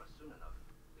can't stop us soon enough,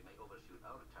 we may overshoot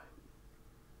out of time.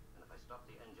 And if I stop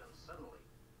the engine suddenly,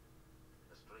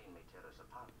 the strain may tear us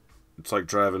apart. It's like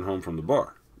driving home from the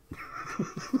bar.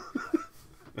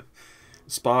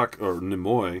 Spock, or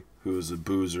Nimoy, who is a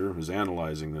boozer, who's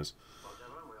analyzing this. Well,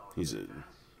 gentlemen, we all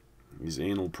He's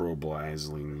anal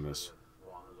probalizing this.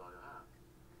 warm is all you have.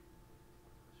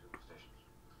 Superstitions.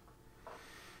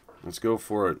 Let's go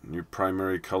for it. Your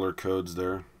primary color codes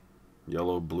there.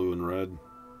 Yellow, blue, and red.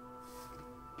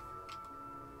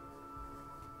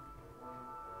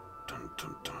 Dun,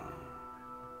 dun, dun.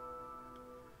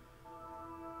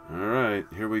 Alright,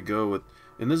 here we go with...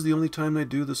 And this is the only time they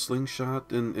do the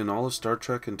slingshot in all of Star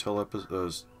Trek until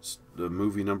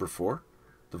movie number 4?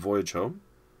 The Voyage Home?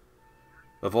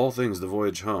 Of all things, the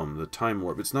Voyage Home, the time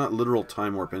warp. It's not literal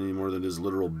time warp any more than it is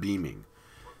literal beaming.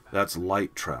 That's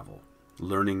light travel.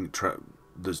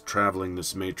 Traveling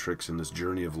this matrix and this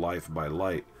journey of life by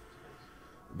light.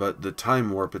 But the time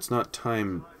warp, it's not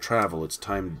time travel, it's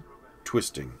time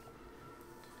twisting.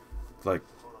 Like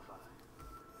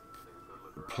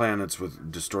planets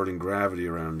with distorting gravity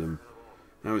around them.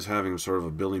 Now he's having sort of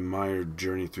a Billy Meyer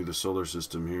journey through the solar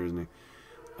system here, isn't he?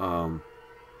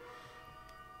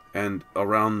 And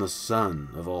around the sun,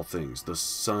 of all things. The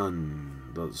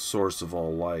sun, the source of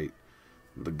all light.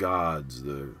 The gods,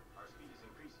 the... Our speed is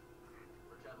increasing.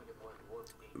 We're traveling at more than warp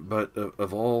speed. But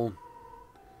of all...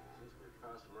 Since we've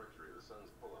passed Mercury, the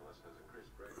sun's pull on us has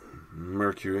increased greatly.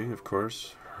 Mercury, of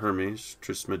course. Hermes,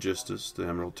 Trismegistus, the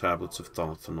Emerald Tablets of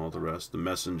Thoth, and all the rest. The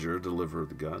messenger, deliverer of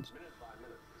the gods. Minute by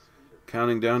minute, the speed of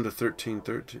Counting down to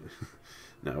 1313.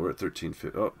 Now we're at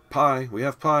 1350. Oh, pi. We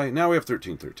have pi. Now we have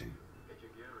 1313. get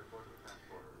your gear, report to the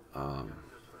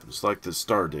transporter. It's like the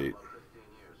star date. 15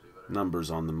 years, we better... Numbers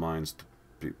on the minds of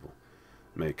people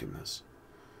making this.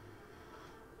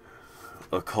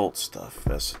 Occult stuff.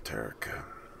 Esoterica.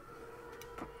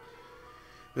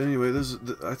 But anyway,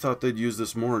 I thought they'd use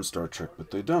this more in Star Trek,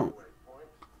 but they don't.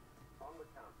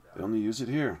 They only use it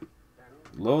here.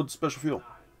 Load special fuel.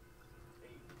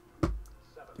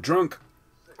 Drunk.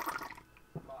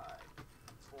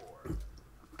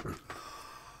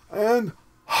 And...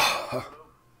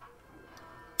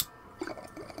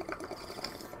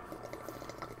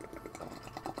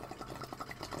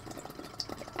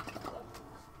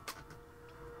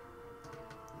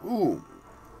 Ooh.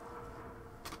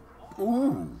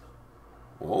 Ooh.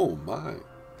 Oh, my.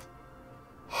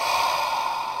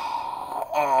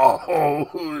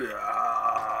 Oh, yeah.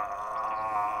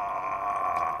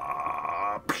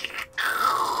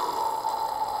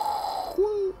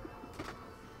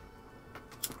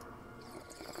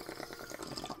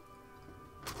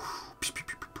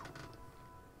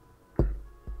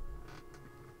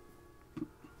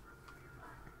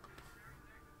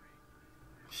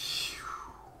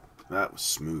 That was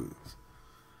smooth.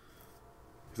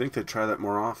 I think they try that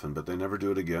more often, but they never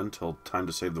do it again till Time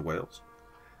to Save the Whales.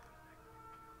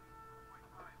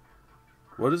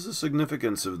 What is the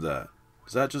significance of that?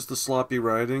 Is that just the sloppy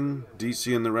writing?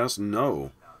 DC and the rest?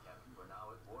 No.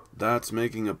 That's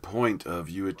making a point of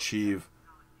you achieve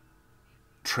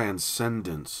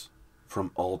transcendence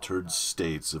from altered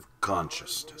states of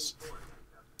consciousness.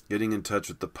 Getting in touch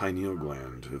with the pineal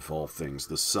gland, of all things,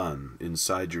 the sun,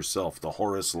 inside yourself, the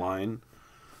Horus line,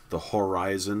 the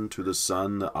horizon to the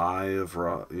sun, the eye of,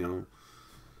 you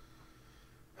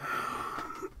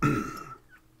know.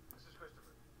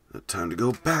 Time to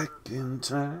go back in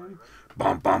time.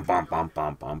 Bom, bom, bom, bom,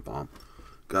 bom, bom, bom.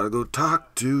 Gotta go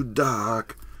talk to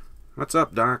Doc. What's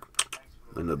up, Doc?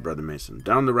 Linda, Brother Mason.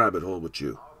 Down the rabbit hole with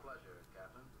you.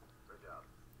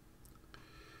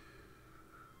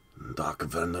 Doc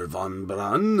Werner von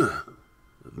Braun.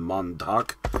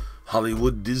 Montauk.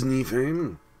 Hollywood Disney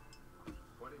fame.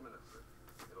 20 minutes, sir.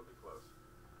 It'll be close.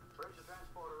 Where's your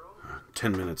transporter room?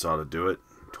 10 minutes ought to do it.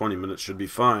 20 minutes should be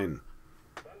fine.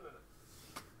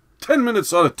 10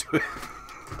 minutes ought to do it.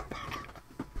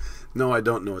 No, I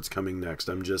don't know what's coming next.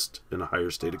 I'm just in a higher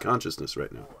state of consciousness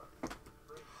right now.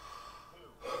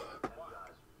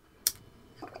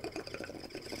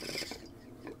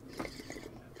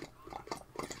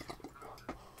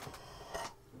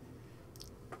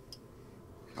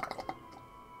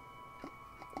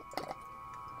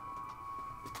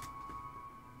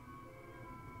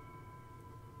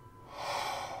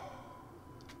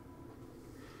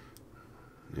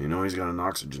 You know he's got an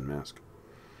oxygen mask.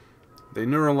 They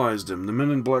neuralized him. The men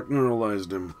in black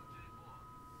neuralized him.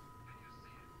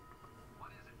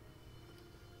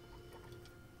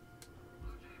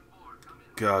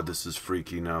 God, this is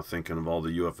freaky now, thinking of all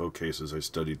the UFO cases I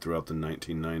studied throughout the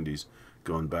 1990s,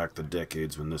 going back the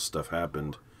decades when this stuff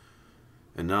happened.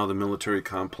 And now the military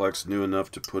complex knew enough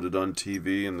to put it on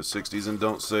TV in the 60s, and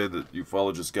don't say that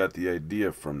ufologists got the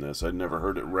idea from this. I'd never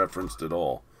heard it referenced at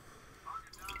all.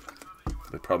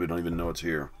 They probably don't even know it's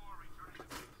here.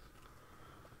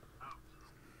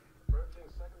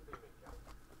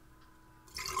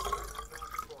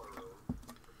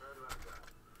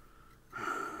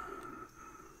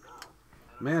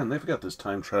 Man, they've got this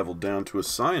time travel down to a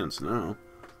science now.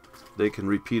 They can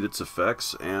repeat its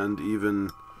effects and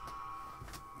even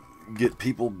get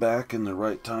people back in the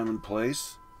right time and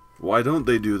place. Why don't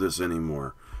they do this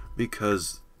anymore?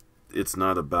 Because it's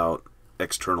not about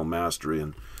external mastery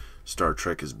and Star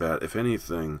Trek is bad. If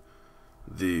anything,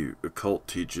 the occult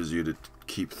teaches you to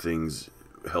keep things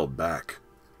held back.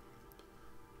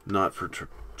 Not for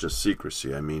just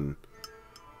secrecy. I mean,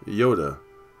 Yoda,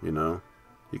 you know,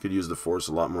 he could use the Force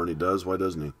a lot more than he does. Why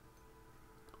doesn't he?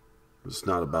 It's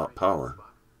not about power.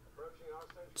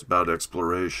 It's about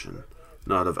exploration.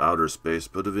 Not of outer space,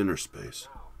 but of inner space.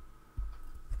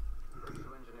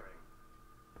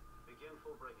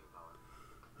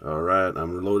 Alright,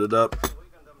 I'm loaded up.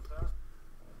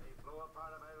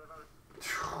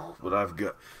 But I've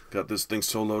got this thing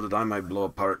so loaded I might blow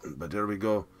apart. But there we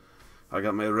go. I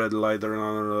got my red lighter in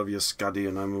honor of you, Scotty,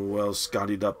 and I'm well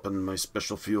Scottied up on my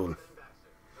special fuel.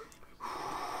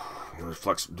 I'm gonna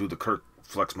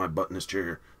flex my butt in this chair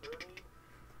here.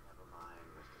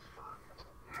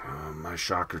 My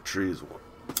shocker trees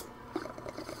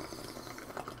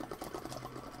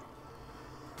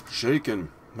shaking.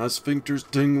 My sphincter's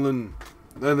tingling.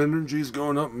 That energy's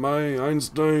going up my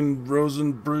Einstein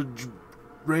Rosen Bridge,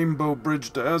 Rainbow Bridge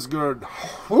to Asgard.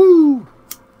 Woo!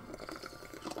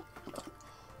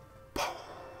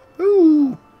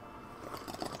 Woo!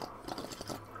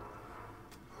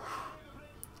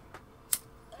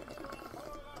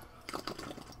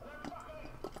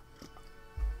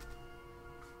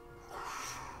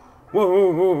 Whoa,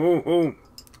 whoa, whoa, whoa, whoa.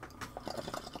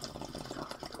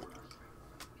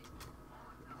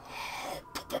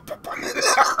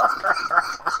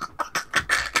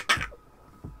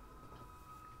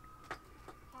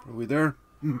 Are we there?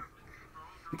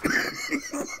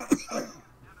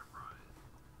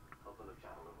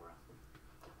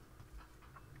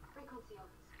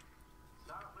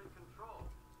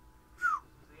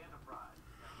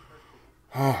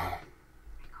 Oh.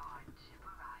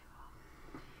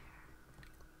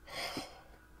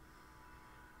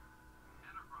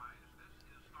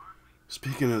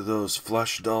 Speaking of those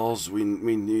flesh dolls, we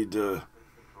need a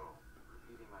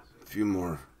few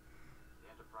more.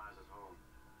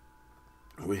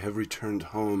 We have returned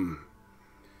home.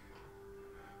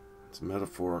 It's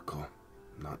metaphorical,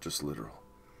 not just literal.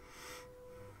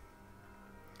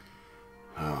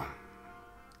 Oh.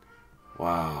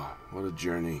 Wow, what a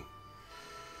journey.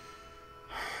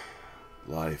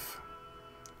 Life.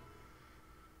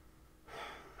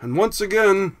 And once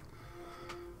again,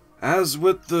 as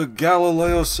with the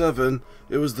Galileo 7,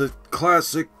 it was the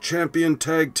classic champion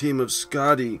tag team of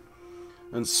Scotty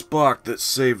and Spock that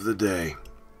saved the day.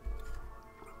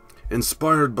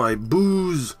 Inspired by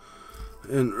booze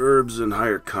and herbs and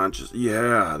higher consciousness.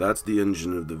 Yeah, that's the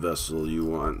engine of the vessel you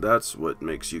want. That's what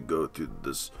makes you go through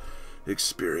this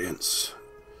experience.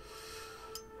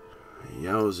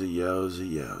 Yowza, yowza,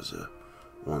 yowza.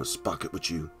 Want to spock it with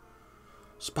you?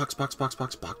 Spock, spock, spock,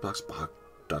 spock, spock, spock, spock.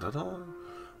 Da da da.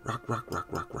 Rock, rock, rock,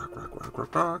 rock, rock, rock, rock,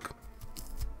 rock, rock.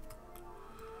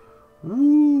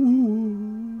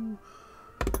 Woo.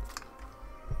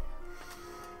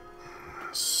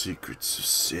 Secrets of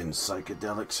sin,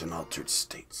 psychedelics, and altered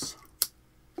states.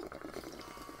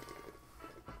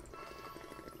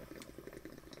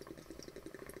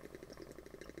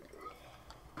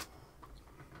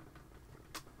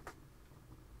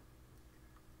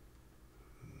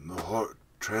 The heart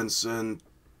transcend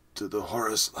to the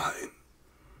Horus line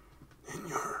in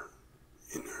your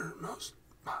innermost